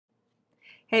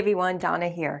Hey everyone, Donna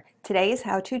here. Today is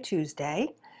How To Tuesday,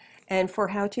 and for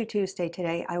How To Tuesday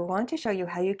today, I want to show you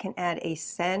how you can add a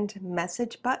send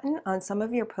message button on some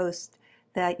of your posts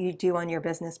that you do on your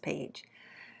business page.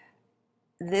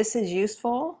 This is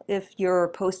useful if your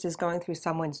post is going through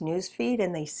someone's newsfeed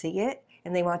and they see it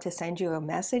and they want to send you a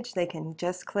message. They can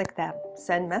just click that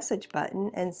send message button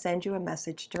and send you a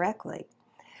message directly.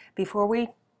 Before we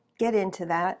get into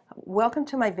that, welcome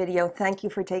to my video. Thank you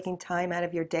for taking time out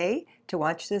of your day to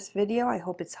watch this video. I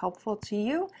hope it's helpful to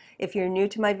you. If you're new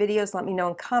to my videos, let me know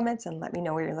in comments and let me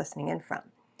know where you're listening in from.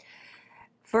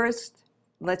 First,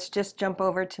 let's just jump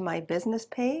over to my business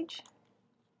page.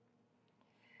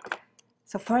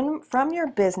 So from your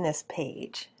business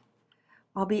page,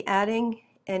 I'll be adding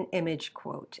an image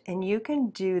quote, and you can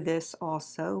do this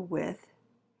also with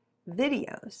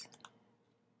videos.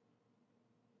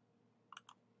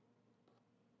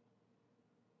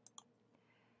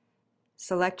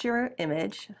 Select your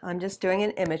image. I'm just doing an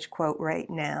image quote right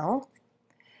now.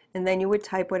 And then you would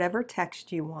type whatever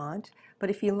text you want.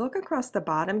 But if you look across the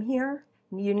bottom here,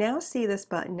 you now see this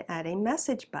button, Add a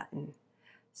Message button.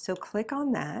 So click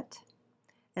on that.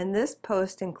 And this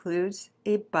post includes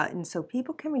a button so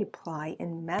people can reply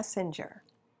in Messenger.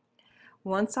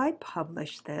 Once I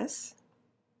publish this,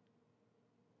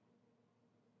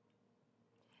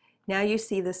 now you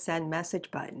see the Send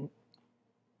Message button.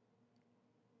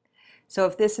 So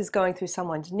if this is going through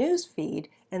someone's news feed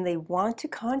and they want to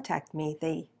contact me,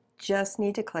 they just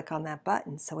need to click on that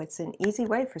button. So it's an easy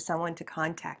way for someone to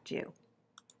contact you.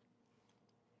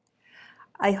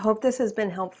 I hope this has been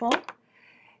helpful.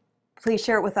 Please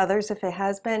share it with others if it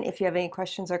has been. If you have any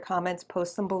questions or comments,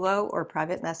 post them below or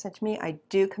private message me. I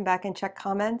do come back and check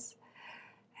comments.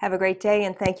 Have a great day,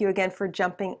 and thank you again for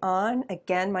jumping on.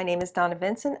 Again, my name is Donna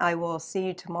Vincent. I will see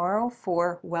you tomorrow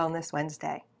for Wellness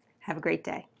Wednesday. Have a great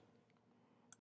day.